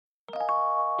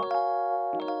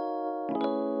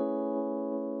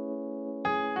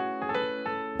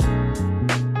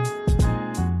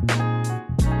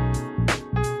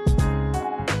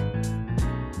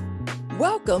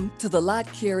Welcome to the Lot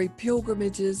Carey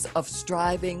Pilgrimages of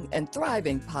Striving and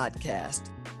Thriving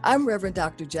podcast. I'm Reverend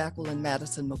Dr. Jacqueline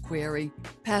Madison McQuarrie,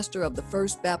 pastor of the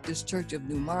First Baptist Church of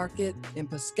New Market in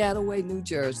Piscataway, New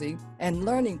Jersey, and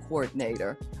learning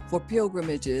coordinator for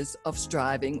Pilgrimages of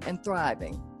Striving and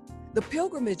Thriving. The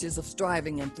Pilgrimages of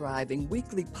Striving and Thriving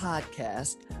weekly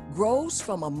podcast grows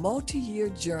from a multi-year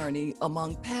journey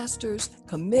among pastors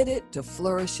committed to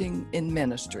flourishing in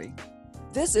ministry.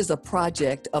 This is a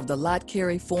project of the Lot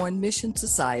Carey Foreign Mission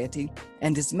Society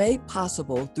and is made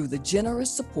possible through the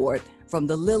generous support from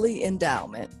the Lilly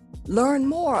Endowment. Learn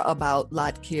more about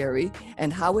Lot Carey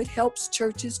and how it helps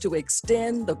churches to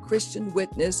extend the Christian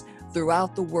witness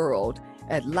throughout the world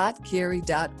at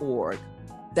lotcarey.org.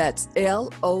 That's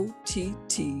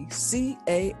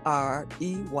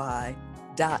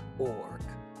LOTTCAREY.org.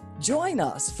 Join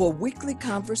us for weekly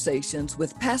conversations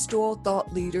with pastoral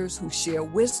thought leaders who share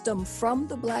wisdom from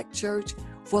the Black church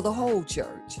for the whole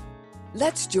church.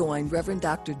 Let's join Reverend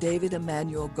Dr. David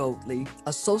Emmanuel Goatley,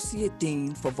 Associate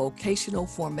Dean for Vocational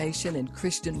Formation and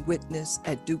Christian Witness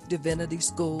at Duke Divinity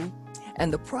School,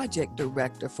 and the Project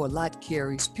Director for Lot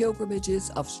Carey's Pilgrimages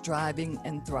of Striving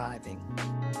and Thriving.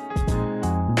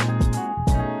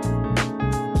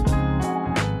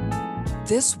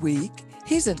 This week,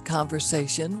 he's in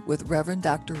conversation with Reverend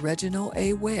Dr. Reginald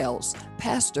A. Wells,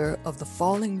 pastor of the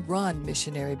Falling Run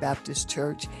Missionary Baptist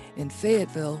Church in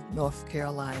Fayetteville, North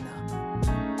Carolina.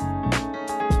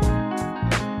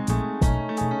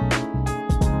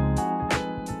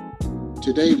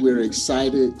 Today, we're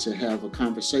excited to have a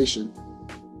conversation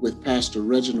with Pastor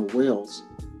Reginald Wells.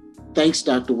 Thanks,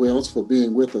 Dr. Wells, for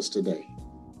being with us today.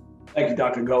 Thank you,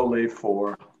 Dr. Goatley,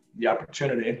 for the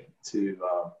opportunity to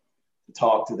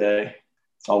talk today.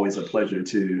 It's always a pleasure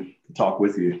to talk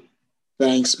with you.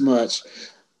 Thanks much.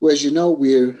 Well, as you know,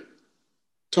 we're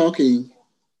talking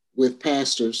with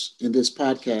pastors in this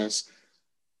podcast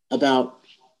about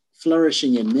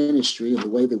flourishing in ministry, and the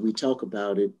way that we talk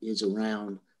about it is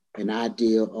around an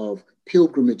idea of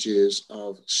pilgrimages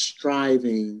of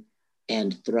striving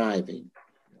and thriving.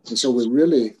 And so we're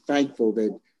really thankful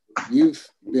that you've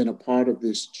been a part of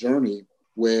this journey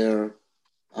where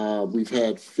we've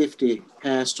had 50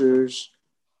 pastors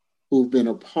who've been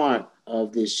a part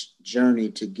of this journey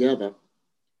together.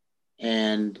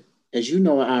 And as you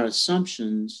know, our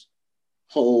assumptions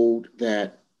hold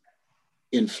that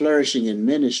in flourishing in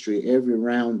ministry, every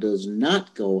round does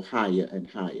not go higher and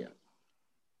higher.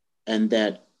 And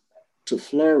that to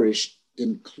flourish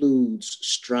includes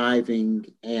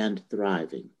striving and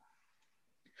thriving.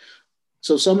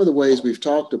 So some of the ways we've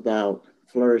talked about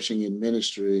flourishing in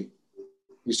ministry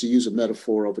is to use a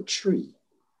metaphor of a tree.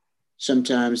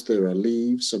 Sometimes there are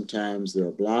leaves, sometimes there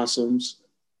are blossoms,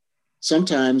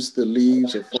 sometimes the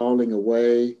leaves are falling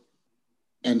away,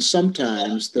 and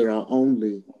sometimes there are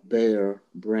only bare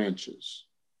branches.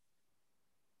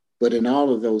 But in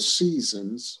all of those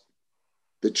seasons,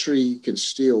 the tree can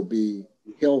still be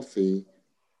healthy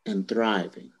and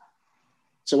thriving.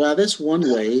 So while that's one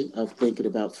way of thinking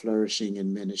about flourishing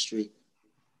in ministry,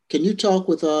 can you talk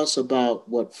with us about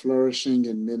what flourishing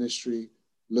in ministry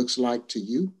looks like to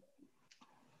you?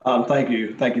 Thank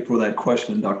you. Thank you for that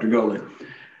question, Dr. Goatley.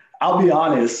 I'll be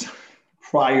honest,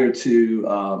 prior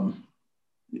to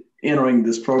entering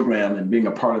this program and being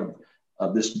a part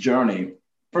of this journey,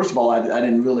 first of all, I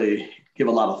didn't really give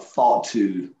a lot of thought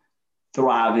to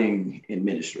thriving in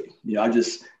ministry.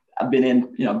 I've been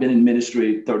in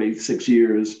ministry 36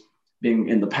 years, being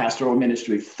in the pastoral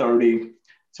ministry 30.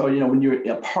 So, when you're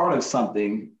a part of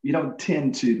something, you don't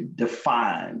tend to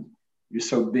define. You're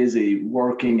so busy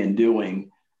working and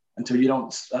doing until you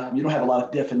don't have a lot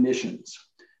of definitions.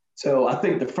 So I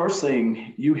think the first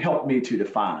thing you helped me to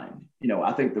define,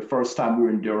 I think the first time we were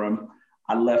in Durham,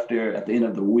 I left there at the end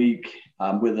of the week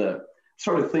with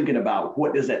sort of thinking about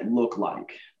what does that look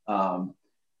like?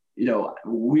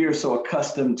 We are so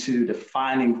accustomed to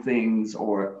defining things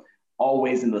or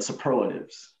always in the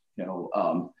superlatives.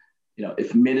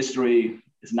 If ministry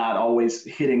is not always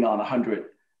hitting on 100,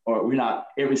 or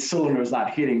every cylinder is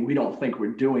not hitting, we don't think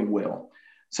we're doing well.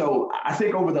 So I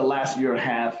think over the last year and a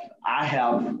half, I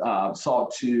have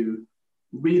sought to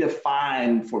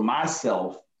redefine for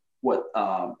myself what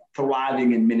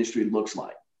thriving in ministry looks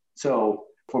like. So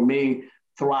for me,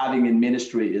 thriving in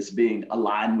ministry is being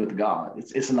aligned with God.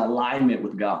 It's an alignment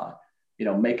with God,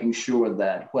 making sure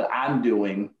that what I'm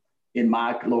doing in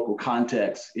my local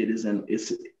context,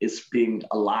 it's being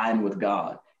aligned with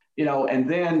God, and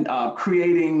then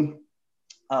creating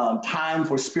time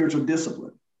for spiritual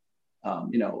discipline.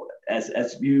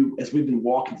 As we've been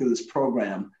walking through this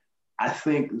program, I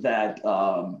think that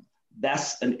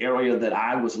that's an area that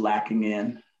I was lacking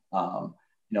in.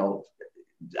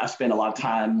 I spent a lot of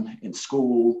time in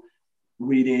school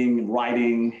reading and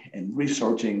writing and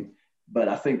researching, but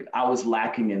I think I was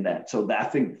lacking in that. So I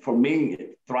think for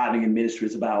me, thriving in ministry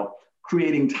is about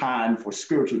creating time for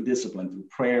spiritual discipline through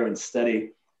prayer and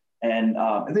study, and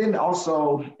then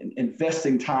also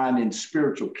investing time in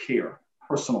spiritual care,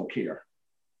 personal care.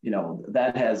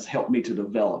 That has helped me to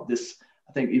develop this.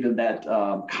 I think even that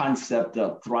concept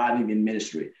of thriving in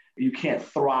ministry. You can't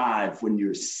thrive when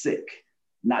you're sick,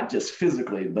 not just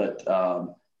physically, but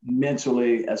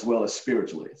mentally as well as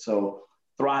spiritually. So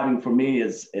thriving for me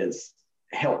is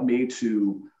helped me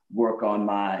to work on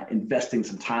my investing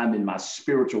some time in my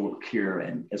spiritual care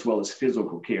and as well as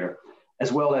physical care,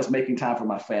 as well as making time for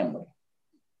my family.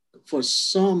 For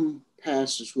some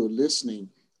pastors who are listening,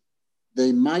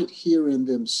 they might hear in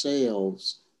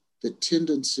themselves the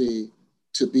tendency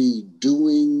to be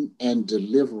doing and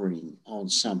delivering on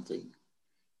something.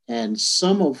 And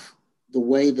some of the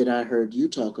way that I heard you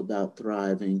talk about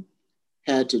thriving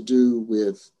had to do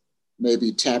with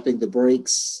maybe tapping the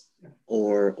brakes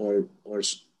or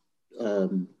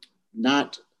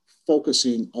not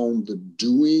focusing on the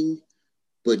doing,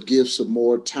 but give some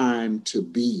more time to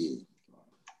being.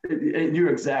 You're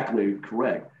exactly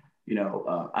correct.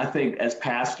 I think as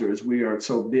pastors, we are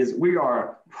so busy. We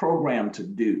are programmed to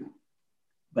do,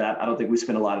 but I don't think we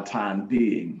spend a lot of time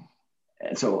being.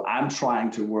 And so I'm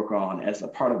trying to work on, as a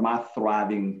part of my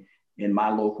thriving in my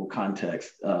local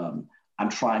context, I'm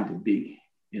trying to be.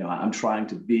 I'm trying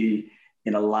to be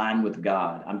in line with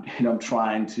God. I'm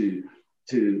trying to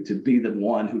be the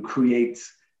one who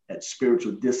creates that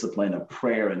spiritual discipline of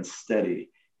prayer and study.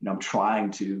 I'm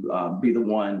trying to be the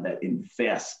one that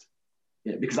invests,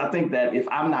 because I think that if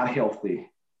I'm not healthy,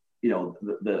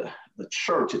 the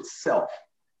church itself,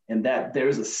 and that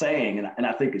there's a saying, and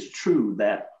I think it's true,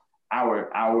 that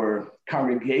our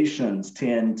congregations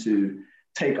tend to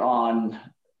take on,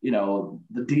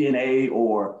 the DNA,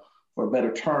 or for a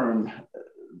better term,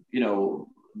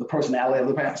 the personality of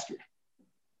the pastor.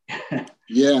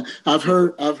 Yeah, I've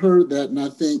heard that, and I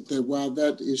think that while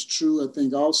that is true, I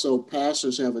think also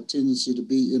pastors have a tendency to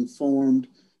be informed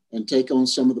and take on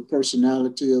some of the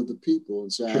personality of the people.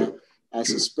 And so I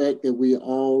suspect that we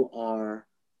all are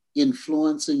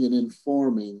influencing and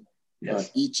informing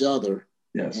each other.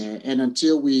 Yes. And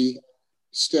until we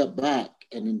step back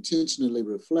and intentionally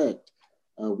reflect,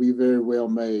 we very well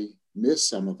may miss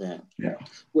some of that. Yeah.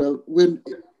 Well, when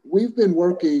we've been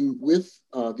working with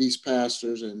these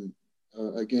pastors, and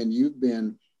again, you've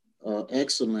been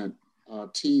excellent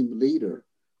team leader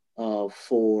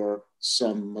for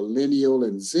some millennial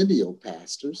and zennial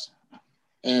pastors.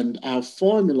 And our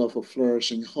formula for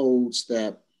flourishing holds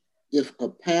that if a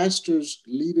pastor's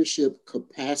leadership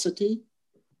capacity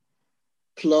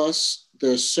plus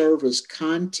their service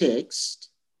context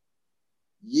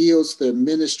yields their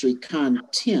ministry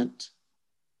content,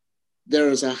 there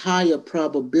is a higher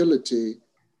probability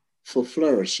for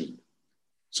flourishing.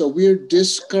 So we're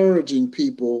discouraging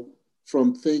people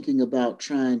from thinking about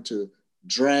trying to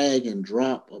drag and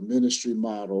drop a ministry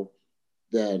model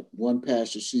that one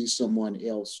pastor sees someone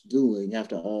else doing.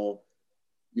 After all,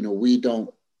 we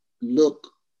don't look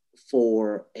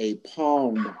for a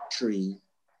palm tree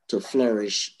to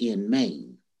flourish in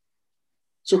Maine.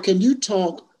 So can you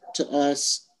talk to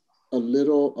us a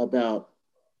little about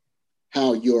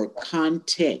how your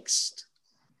context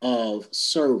of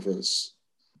service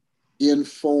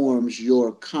informs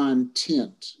your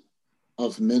content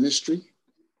of ministry?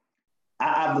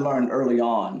 I've learned early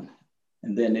on,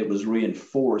 and then it was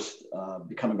reinforced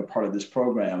becoming a part of this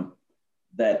program,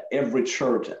 that every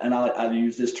church, and I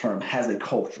use this term, has a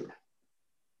culture.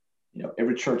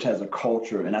 Every church has a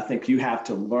culture, and I think you have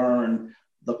to learn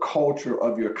the culture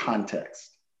of your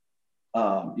context.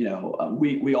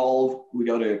 We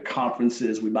go to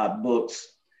conferences, we buy books,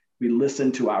 we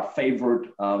listen to our favorite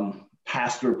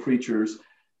pastor preachers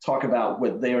talk about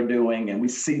what they are doing, and we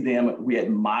see them, we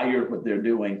admire what they're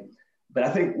doing. But I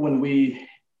think when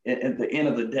at the end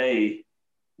of the day,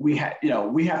 we have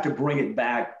to bring it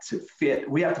back to fit.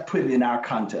 We have to put it in our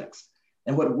context,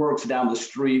 and what works down the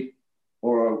street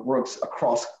or works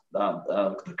across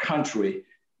the country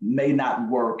may not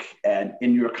work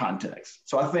in your context.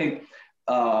 So I think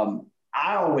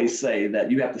I always say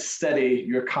that you have to study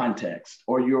your context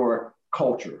or your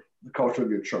culture, the culture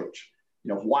of your church.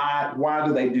 Why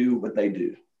do they do what they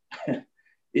do?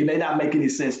 It may not make any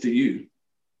sense to you,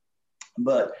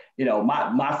 but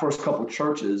my first couple of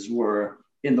churches were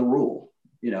in the rural,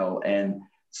 and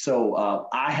So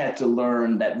I had to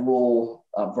learn that rural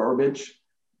verbiage.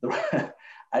 I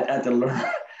had to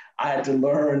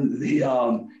learn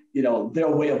the their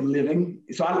way of living.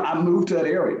 So I moved to that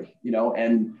area,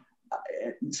 and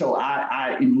so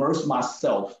I immersed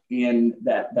myself in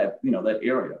that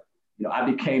area. I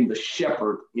became the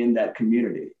shepherd in that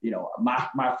community.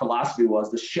 My philosophy was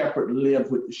the shepherd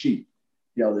lived with the sheep.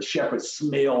 The shepherd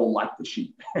smelled like the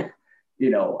sheep.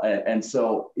 And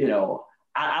so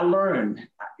I learned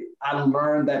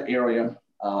that area,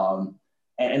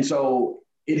 and so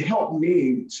it helped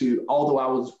me to, although I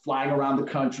was flying around the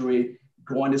country,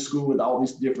 going to school with all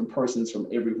these different persons from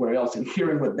everywhere else, and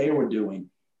hearing what they were doing,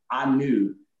 I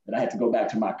knew that I had to go back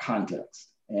to my context,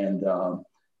 and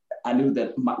I knew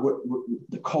that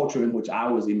the culture in which I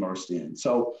was immersed in.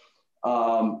 So,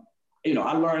 I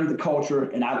learned the culture,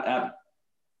 and I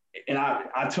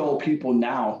tell people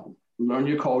now, learn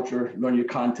your culture, learn your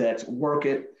context, work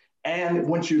it. And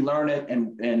once you learn it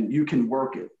and you can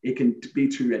work it, it can be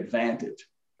to your advantage.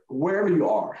 Wherever you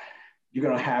are, you're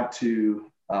going to have to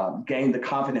gain the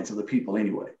confidence of the people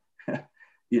anyway.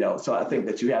 So I think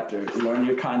that you have to learn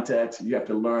your context. You have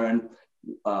to learn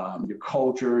your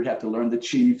culture. You have to learn the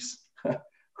chiefs.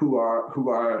 who are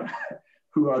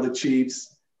the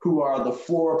chiefs? Who are the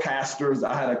floor pastors?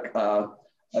 I had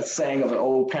a saying of an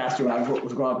old pastor when I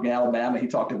was growing up in Alabama. He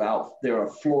talked about there are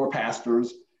floor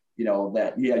pastors,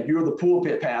 that, you're the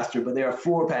pulpit pastor, but there are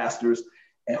floor pastors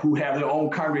who have their own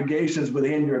congregations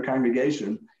within your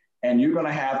congregation. And you're going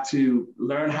to have to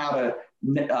learn how to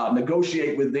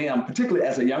negotiate with them, particularly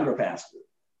as a younger pastor,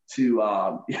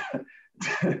 to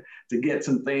get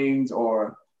some things,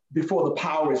 or before the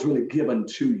power is really given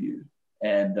to you.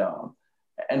 And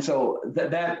so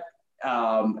that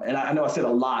and I know I said a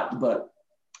lot, but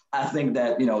I think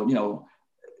that,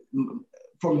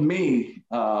 for me,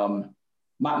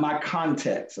 my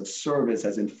context of service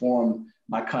has informed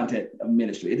my content of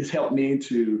ministry. It has helped me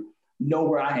to know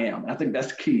where I am. I think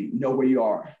that's key. Know where you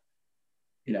are,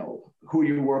 who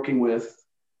you're working with.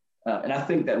 And I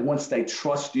think that once they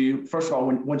trust you, first of all,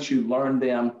 once you learn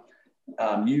them,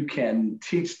 you can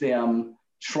teach them,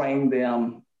 train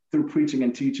them through preaching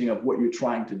and teaching of what you're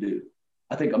trying to do.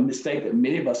 I think a mistake that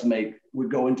many of us make, we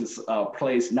go into a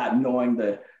place not knowing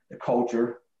the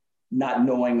culture, not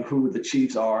knowing who the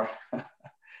chiefs are,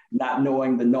 not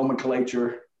knowing the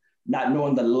nomenclature, not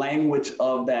knowing the language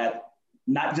of that,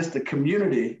 not just the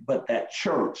community, but that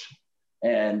church.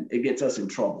 And it gets us in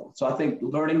trouble. So I think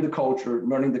learning the culture,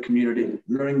 learning the community,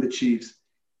 learning the chiefs,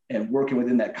 and working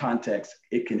within that context,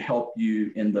 it can help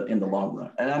you in the long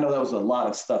run. And I know that was a lot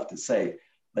of stuff to say,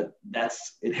 but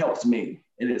it helps me.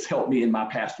 It has helped me in my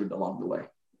pastorate along the way.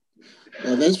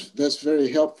 Well, that's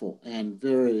very helpful and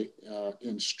very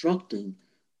instructing,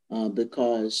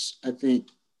 because I think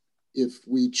if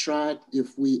we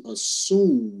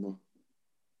assume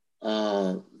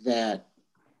that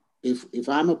if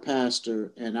I'm a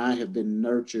pastor and I have been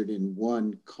nurtured in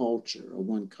one culture or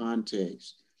one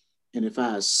context, and if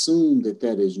I assume that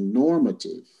is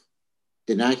normative,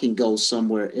 then I can go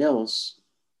somewhere else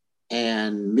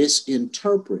and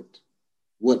misinterpret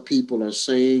what people are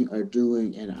saying or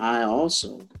doing, and I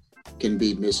also can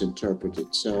be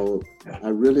misinterpreted. So I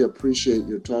really appreciate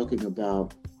your talking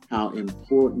about how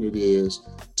important it is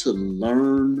to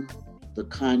learn the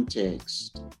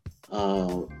context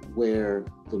where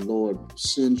the Lord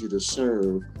sends you to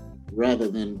serve, rather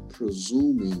than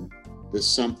presuming that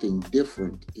something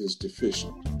different is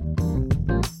deficient.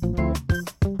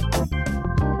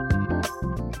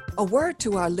 A word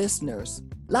to our listeners.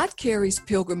 Lot Carey's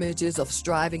Pilgrimages of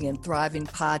Striving and Thriving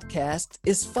podcast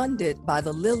is funded by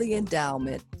the Lilly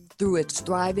Endowment through its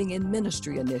Thriving in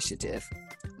Ministry initiative.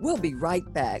 We'll be right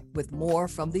back with more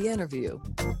from the interview.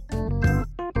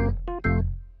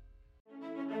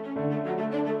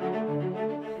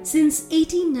 Since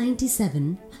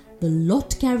 1897, the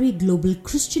Lot Carey Global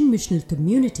Christian Missional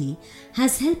Community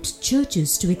has helped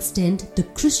churches to extend the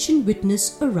Christian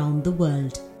witness around the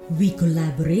world. We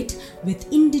collaborate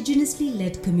with indigenously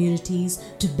led communities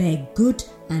to bear good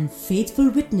and faithful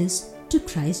witness to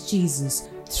Christ Jesus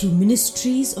through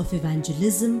ministries of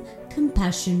evangelism,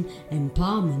 compassion,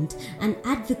 empowerment, and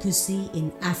advocacy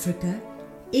in Africa,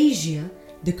 Asia,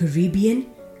 the Caribbean,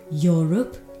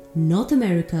 Europe, North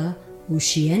America,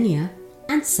 Oceania,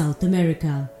 and South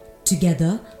America.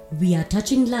 Together, we are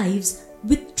touching lives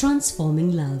with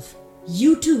transforming love.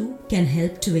 You too can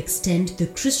help to extend the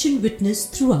Christian witness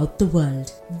throughout the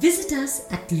world. Visit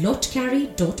us at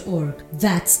lotcarey.org.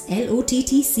 That's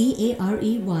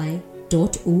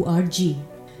LOTTCAREY.org.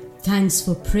 Thanks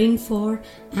for praying for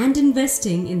and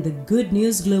investing in the good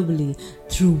news globally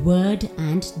through word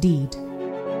and deed.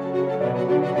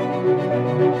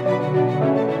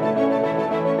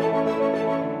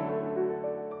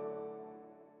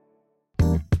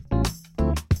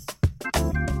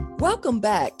 Welcome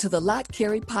back to the Lot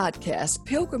Carey Podcast,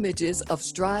 Pilgrimages of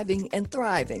Striving and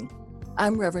Thriving.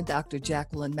 I'm Reverend Dr.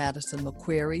 Jacqueline Madison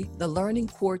McQuarrie, the Learning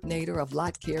Coordinator of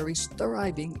Lot Carey's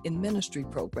Thriving in Ministry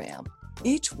program.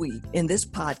 Each week in this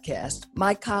podcast,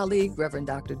 my colleague, Reverend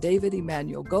Dr. David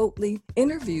Emmanuel Goatley,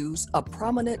 interviews a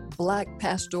prominent Black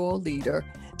pastoral leader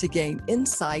to gain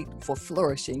insight for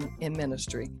flourishing in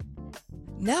ministry.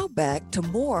 Now back to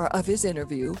more of his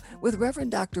interview with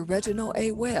Reverend Dr. Reginald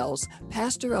A. Wells,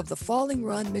 pastor of the Falling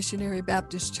Run Missionary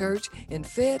Baptist Church in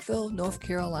Fayetteville, North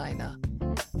Carolina.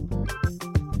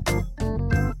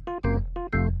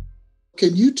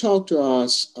 Can you talk to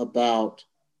us about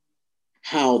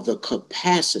how the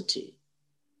capacity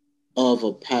of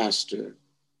a pastor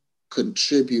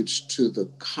contributes to the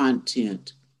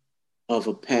content of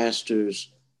a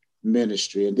pastor's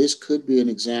ministry? And this could be an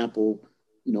example,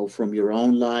 from your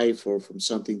own life or from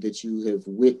something that you have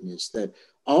witnessed, that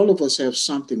all of us have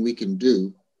something we can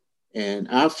do. And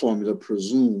our formula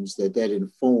presumes that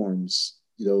informs,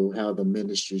 how the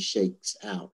ministry shakes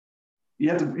out. You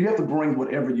have to bring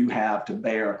whatever you have to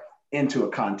bear into a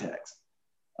context.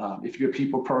 If you're a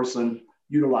people person,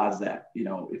 utilize that.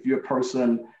 If you're a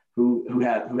person who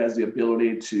has the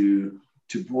ability to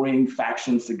bring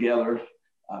factions together,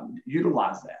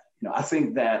 utilize that. I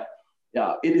think that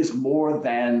it is more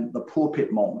than the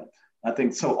pulpit moment. I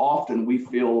think so often we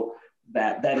feel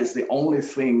that is the only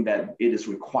thing that it is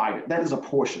required. That is a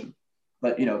portion.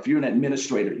 But if you're an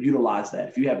administrator, utilize that.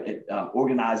 If you have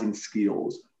organizing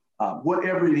skills,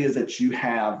 whatever it is that you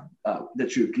have,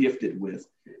 that you're gifted with,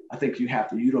 I think you have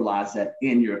to utilize that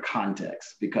in your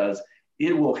context because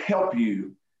it will help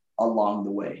you along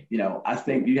the way. I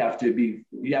think you have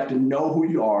to know who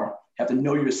you are, have to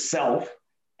know yourself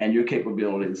and your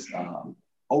capabilities.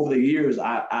 Over the years,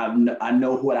 I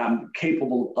know what I'm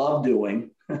capable of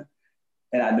doing,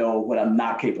 and I know what I'm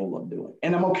not capable of doing.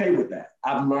 And I'm okay with that.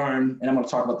 I've learned, and I'm going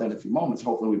to talk about that in a few moments.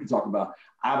 Hopefully we can talk about,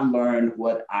 I've learned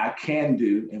what I can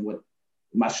do and what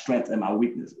my strengths and my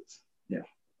weaknesses. Yeah.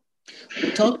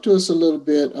 Talk to us a little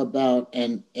bit about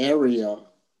an area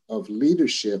of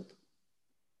leadership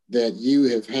that you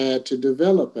have had to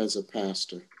develop as a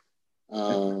pastor.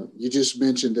 You just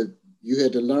mentioned that you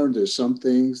had to learn there's some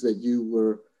things that you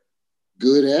were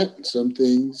good at, some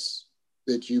things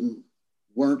that you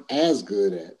weren't as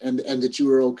good at, and that you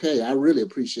were okay. I really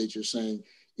appreciate you saying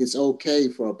it's okay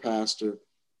for a pastor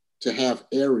to have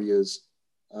areas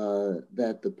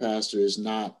that the pastor is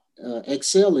not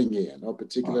excelling in or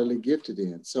particularly gifted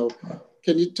in. So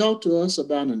can you talk to us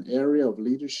about an area of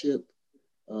leadership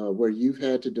where you've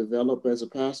had to develop as a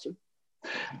pastor?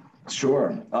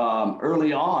 Sure.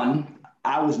 Early on,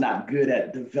 I was not good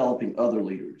at developing other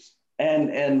leaders.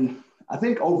 And I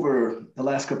think over the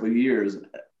last couple of years,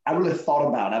 I really thought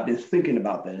about it. I've been thinking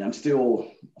about that, and I'm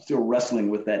still wrestling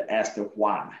with that as to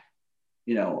why.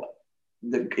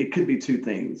 It could be two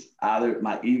things, either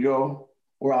my ego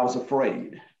or I was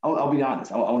afraid. I'll be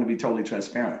honest. I want to be totally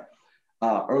transparent.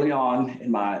 Early on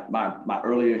in my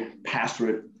earlier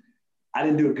pastorate, I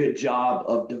didn't do a good job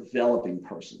of developing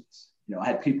persons. I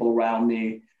had people around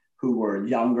me who were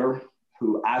younger,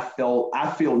 who I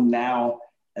feel now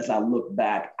as I look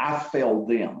back, I failed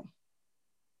them.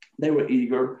 They were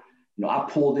eager. I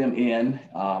pulled them in.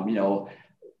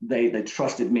 They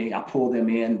trusted me. I pulled them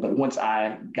in. But once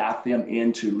I got them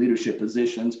into leadership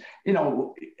positions,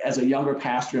 as a younger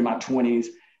pastor in my 20s,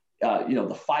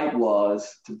 the fight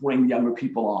was to bring younger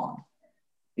people on,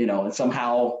 and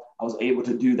somehow I was able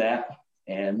to do that.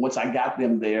 And once I got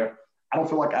them there, I don't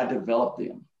feel like I developed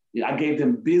them. I gave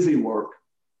them busy work.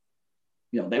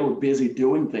 They were busy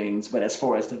doing things, but as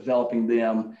far as developing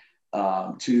them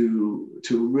to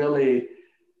really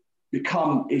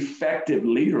become effective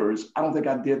leaders, I don't think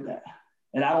I did that.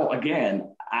 And I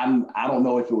don't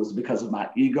know if it was because of my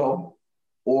ego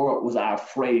or was I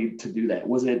afraid to do that?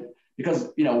 Was it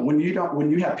because, when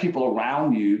you have people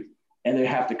around you and they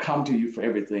have to come to you for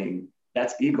everything,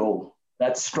 that's ego.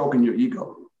 That's stroking your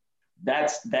ego.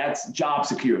 That's job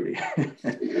security.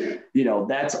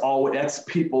 That's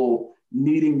people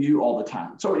needing you all the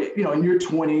time. So, in your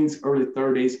 20s, early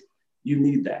 30s, you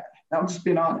need that. I'm just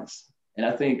being honest. And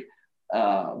I think,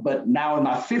 but now in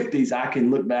my 50s, I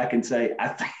can look back and say, I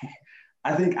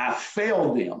think I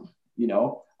failed them.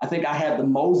 I think I had the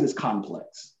Moses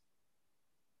complex.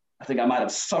 I think I might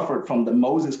have suffered from the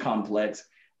Moses complex.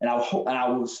 And I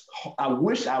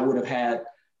wish I would have had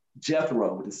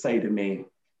Jethro to say to me,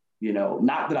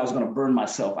 not that I was going to burn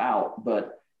myself out,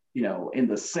 but in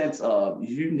the sense of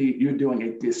you're doing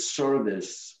a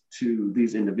disservice to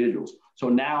these individuals. So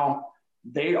now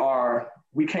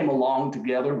we came along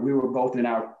together. We were both in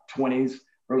our 20s,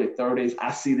 early 30s.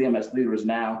 I see them as leaders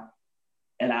now.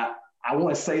 And I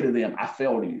want to say to them, I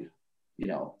failed you,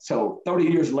 So 30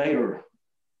 years later,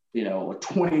 or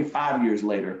 25 years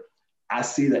later, I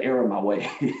see the error of my way.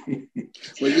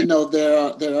 Well,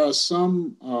 there are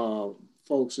some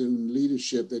folks in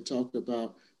leadership that talk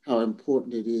about how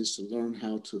important it is to learn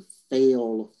how to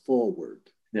fail forward.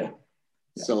 Yeah.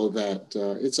 So that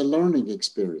it's a learning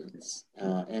experience,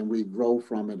 and we grow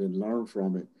from it and learn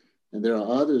from it. And there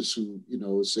are others who,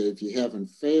 say if you haven't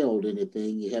failed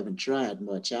anything, you haven't tried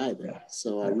much either. Yeah.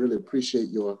 So I really appreciate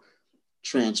your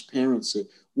transparency.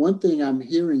 One thing I'm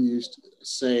hearing you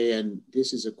say, and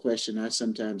this is a question I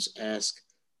sometimes ask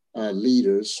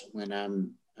leaders when I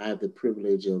have the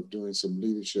privilege of doing some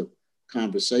leadership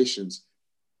conversations,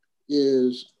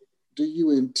 is do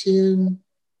you intend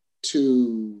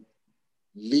to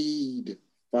lead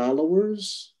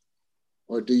followers,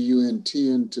 or do you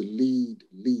intend to lead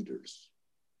leaders?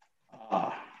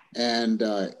 And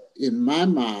in my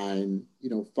mind,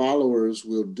 followers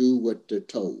will do what they're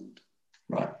told.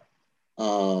 Right.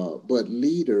 But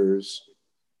leaders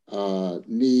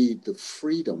need the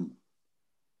freedom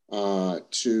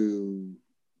to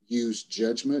use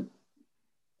judgment,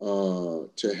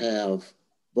 to have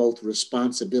both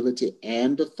responsibility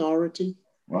and authority.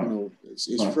 Right. It's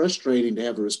right. Frustrating to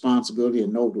have a responsibility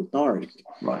and no authority.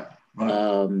 Right.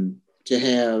 To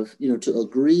have, to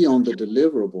agree on the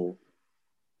deliverable,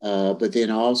 but then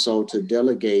also to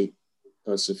delegate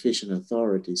sufficient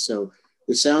authority. So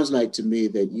it sounds like to me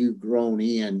that you've grown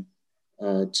in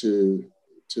to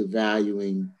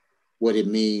valuing what it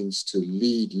means to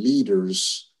lead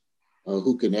leaders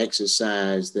who can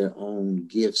exercise their own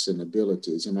gifts and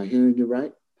abilities. Am I hearing you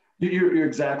right? You're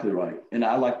exactly right. And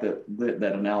I like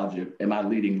that analogy. Am I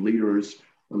leading leaders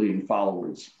or leading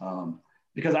followers?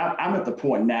 Because I'm at the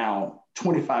point now,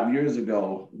 25 years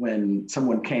ago, when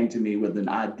someone came to me with an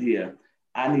idea,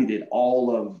 I needed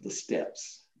all of the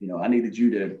steps. I needed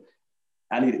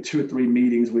 2 or 3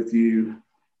 meetings with you.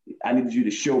 I needed you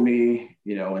to show me,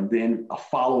 and then a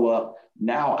follow-up.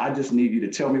 Now I just need you to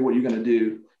tell me what you're going to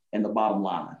do and the bottom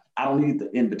line. I don't need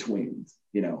the in-betweens,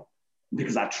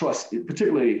 because I trust,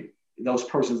 particularly those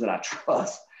persons that I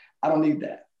trust. I don't need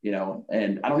that,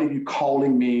 and I don't need you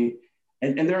calling me.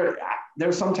 And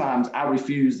there sometimes I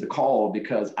refuse the call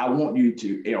because I want you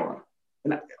to err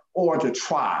or to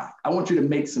try. I want you to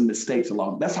make some mistakes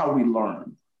along. That's how we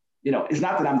learn. It's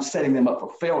not that I'm setting them up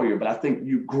for failure, but I think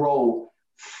you grow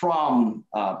from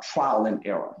trial and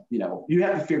error. You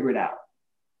have to figure it out.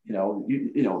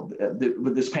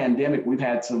 With this pandemic, we've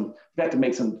had to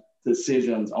make some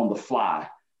decisions on the fly.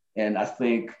 And I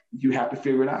think you have to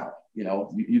figure it out.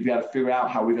 You've got to figure out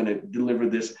how we're going to deliver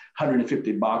this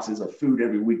 150 boxes of food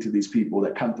every week to these people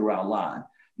that come through our line.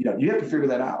 You have to figure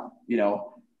that out,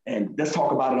 and let's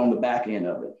talk about it on the back end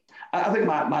of it. I think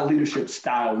my leadership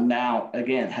style now,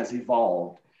 again, has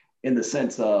evolved in the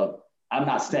sense of I'm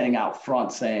not standing out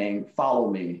front saying, follow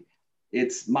me.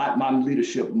 It's my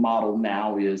leadership model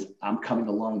now is I'm coming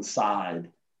alongside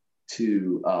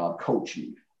to coach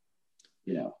you,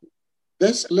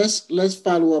 Let's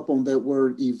follow up on that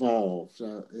word evolve.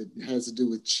 It has to do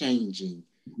with changing.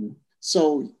 Mm-hmm.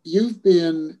 So you've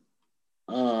been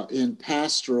in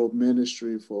pastoral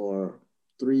ministry for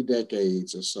 3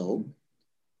 decades or so. Mm-hmm.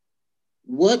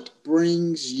 What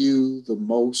brings you the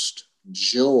most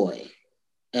joy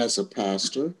as a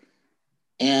pastor?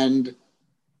 And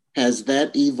has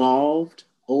that evolved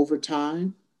over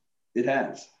time? It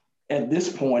has. At this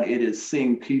point, it is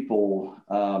seeing people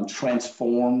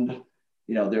transformed,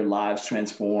 their lives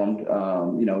transformed,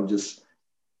 just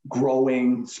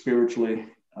growing spiritually.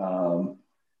 But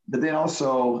then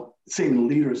also seeing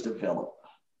leaders develop,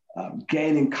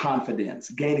 gaining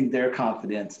their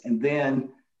confidence, and then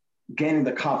gaining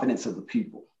the confidence of the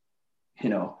people,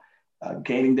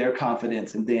 gaining their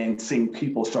confidence and then seeing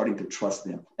people starting to trust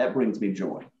them. That brings me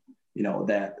joy,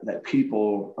 that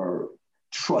people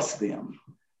trust them.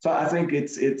 So I think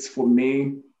it's for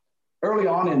me, early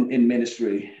on in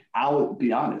ministry, I would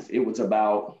be honest, it was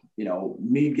about,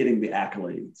 me getting the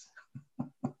accolades.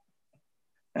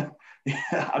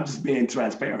 I'm just being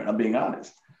transparent. I'm being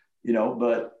honest,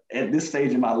 but at this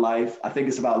stage in my life, I think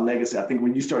it's about legacy. I think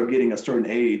when you start getting a certain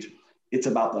age, it's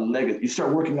about the legacy. You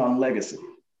start working on legacy.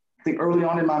 I think early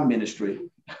on in my ministry,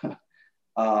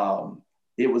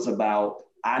 it was about,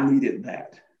 I needed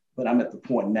that, but I'm at the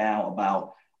point now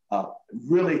about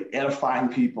really edifying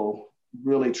people,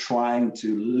 really trying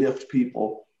to lift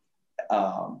people,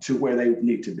 to where they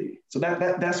need to be. So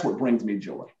that's what brings me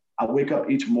joy. I wake up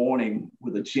each morning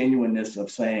with a genuineness of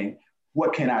saying,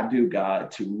 what can I do,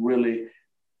 God, to really,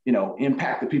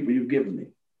 impact the people you've given me?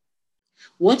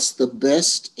 What's the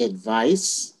best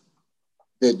advice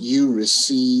that you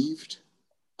received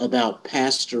about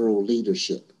pastoral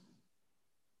leadership?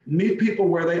 Meet people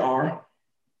where they are,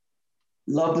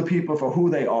 love the people for who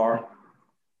they are,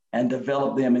 and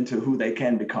develop them into who they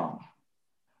can become.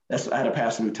 I had a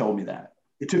pastor who told me that.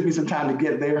 It took me some time to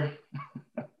get there.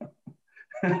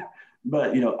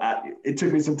 But, it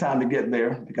took me some time to get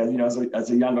there because, as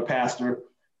a younger pastor,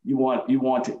 you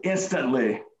want to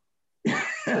instantly,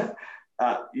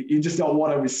 you just don't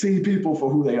want to receive people for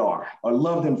who they are or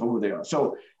love them for who they are.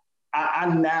 So I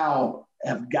now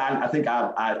have gotten, I think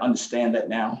I understand that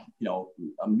now,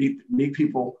 meet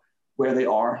people where they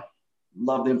are,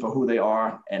 love them for who they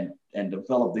are, and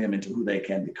develop them into who they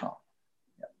can become.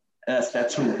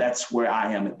 That's where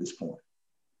I am at this point.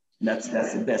 And that's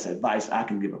the best advice I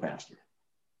can give a pastor.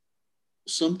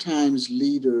 Sometimes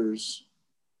leaders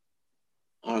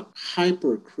are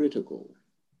hypercritical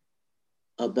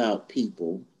about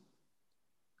people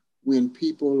when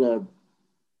people are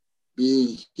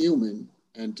being human,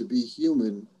 and to be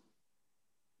human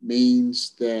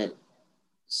means that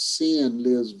sin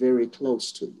lives very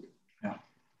close to you. Yeah.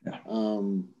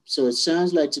 So it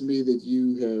sounds like to me that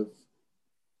you have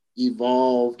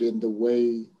evolved in the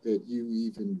way that you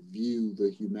even view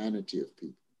the humanity of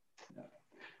people.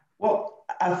 Well,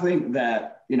 I think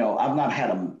that, I've not had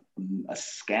a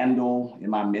scandal in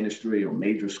my ministry or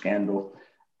major scandal.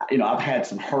 I've had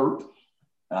some hurt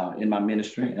in my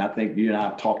ministry, and I think you and I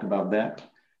have talked about that.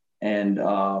 And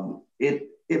it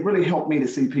really helped me to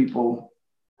see people,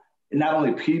 not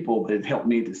only people, but it helped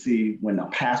me to see when a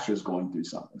pastor is going through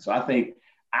something. So I think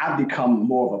I've become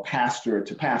more of a pastor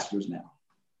to pastors now.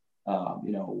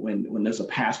 When there's a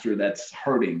pastor that's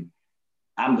hurting,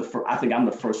 I think I'm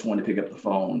the first one to pick up the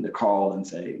phone, to call and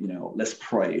say, let's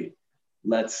pray.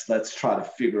 Let's try to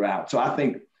figure out. So I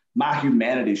think my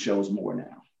humanity shows more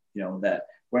now, that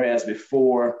whereas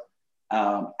before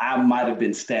I might have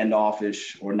been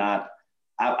standoffish or not,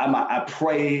 I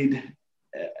prayed,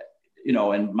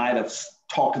 and might have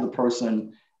talked to the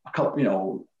person a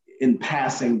couple, in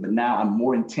passing, but now I'm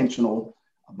more intentional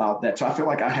about that. So I feel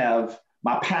like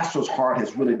my pastor's heart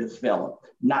has really developed,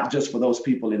 not just for those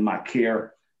people in my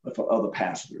care, but for other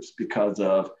pastors because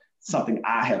of something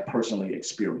I have personally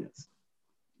experienced.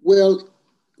 Well,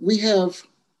 we have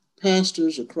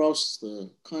pastors across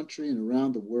the country and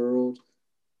around the world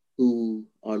who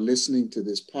are listening to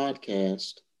this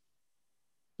podcast.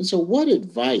 And so what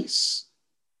advice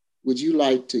would you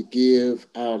like to give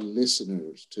our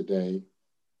listeners today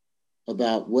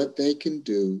about what they can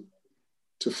do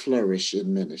to flourish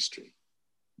in ministry?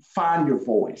 Find your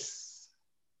voice.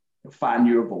 Find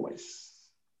your voice.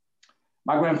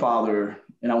 My grandfather,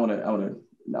 and I don't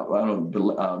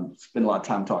spend a lot of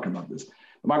time talking about this,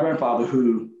 but my grandfather,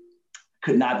 who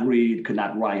could not read, could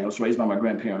not write, I was raised by my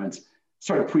grandparents,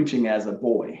 started preaching as a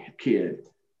kid.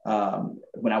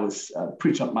 When I was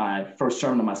preaching my first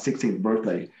sermon on my 16th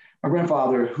birthday, my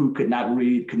grandfather, who could not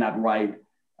read, could not write,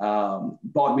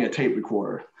 bought me a tape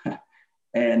recorder.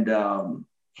 And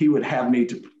he would have me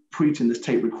to preach in this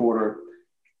tape recorder.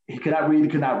 He could not read, he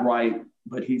could not write,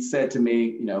 but he said to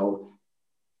me,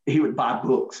 he would buy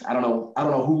books. I don't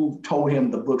know who told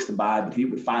him the books to buy, but he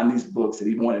would find these books that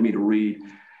he wanted me to read.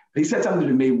 But he said something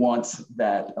to me once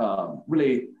that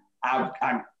really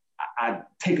I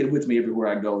take it with me everywhere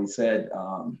I go. He said,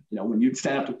 when you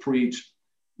stand up to preach,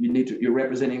 you're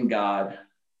representing God,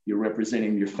 you're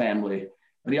representing your family.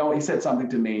 But he said something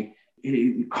to me.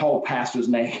 He called pastors'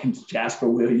 names, Jasper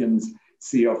Williams,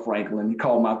 C.L. Franklin. He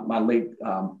called my late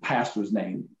pastor's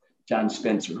name, John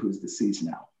Spencer, who's deceased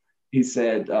now. He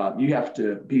said, you have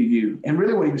to be you. And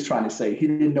really what he was trying to say, he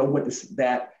didn't know what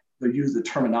they use the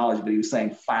terminology, but he was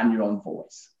saying, find your own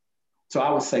voice. So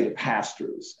I would say to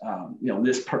pastors,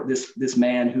 this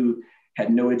man who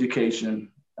had no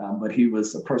education, but he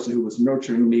was a person who was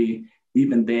nurturing me,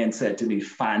 even then said to me,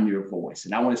 find your voice.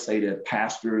 And I want to say to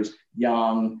pastors,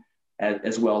 young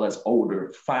as well as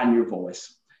older, find your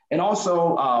voice. And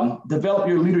also develop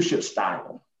your leadership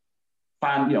style.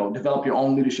 Develop your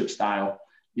own leadership style.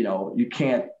 You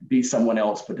can't be someone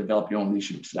else, but develop your own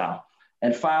leadership style.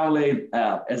 And finally,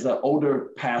 as an older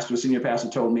pastor, senior pastor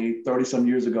told me 30 some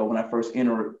years ago when I first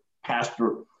entered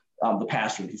the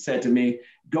pastorate, he said to me,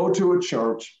 go to a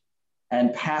church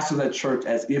and pastor that church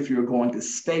as if you're going to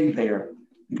stay there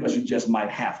because you just might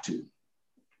have to.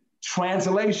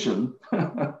 Translation,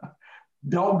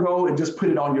 don't go and just put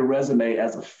it on your resume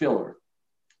as a filler.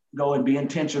 Go and be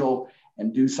intentional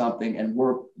and do something and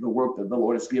work the work that the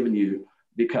Lord has given you,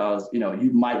 because,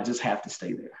 you might just have to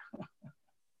stay there.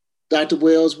 Dr.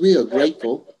 Wells, we are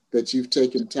grateful that you've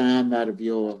taken time out of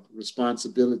your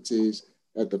responsibilities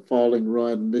at the Falling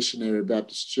Run Missionary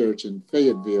Baptist Church in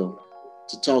Fayetteville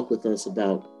to talk with us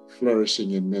about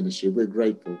flourishing in ministry. We're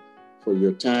grateful for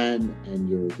your time and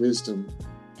your wisdom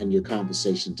and your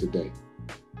conversation today.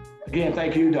 Again,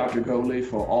 thank you, Dr. Goley,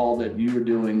 for all that you are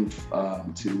doing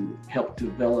to help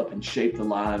develop and shape the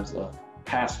lives of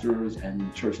pastors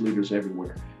and church leaders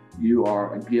everywhere. You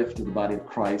are a gift to the body of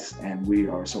Christ, and we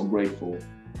are so grateful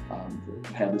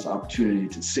to have this opportunity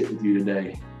to sit with you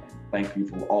today. Thank you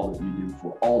for all that you do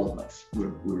for all of us.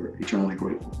 We're eternally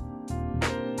grateful.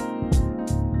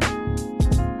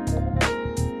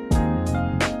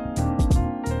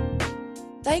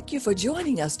 Thank you for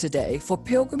joining us today for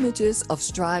Pilgrimages of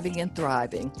Striving and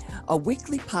Thriving, a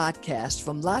weekly podcast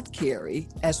from Lot Carey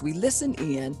as we listen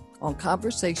in on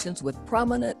conversations with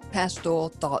prominent pastoral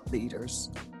thought leaders.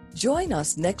 Join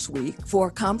us next week for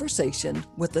a conversation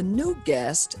with a new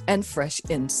guest and fresh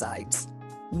insights.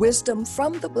 Wisdom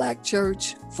from the Black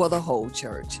Church for the whole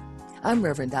church. I'm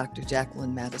Reverend Dr.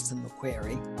 Jacqueline Madison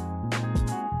McQuarrie.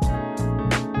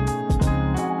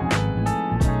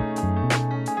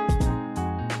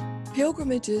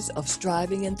 Pilgrimages of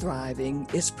Striving and Thriving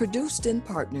is produced in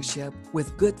partnership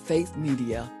with Good Faith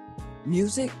Media.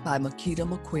 Music by Makita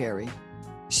McQuarrie.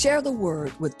 Share the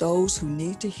word with those who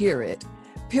need to hear it.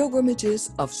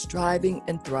 Pilgrimages of Striving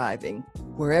and Thriving,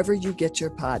 wherever you get your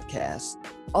podcasts.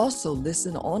 Also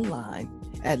listen online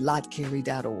at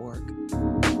lotcarey.org.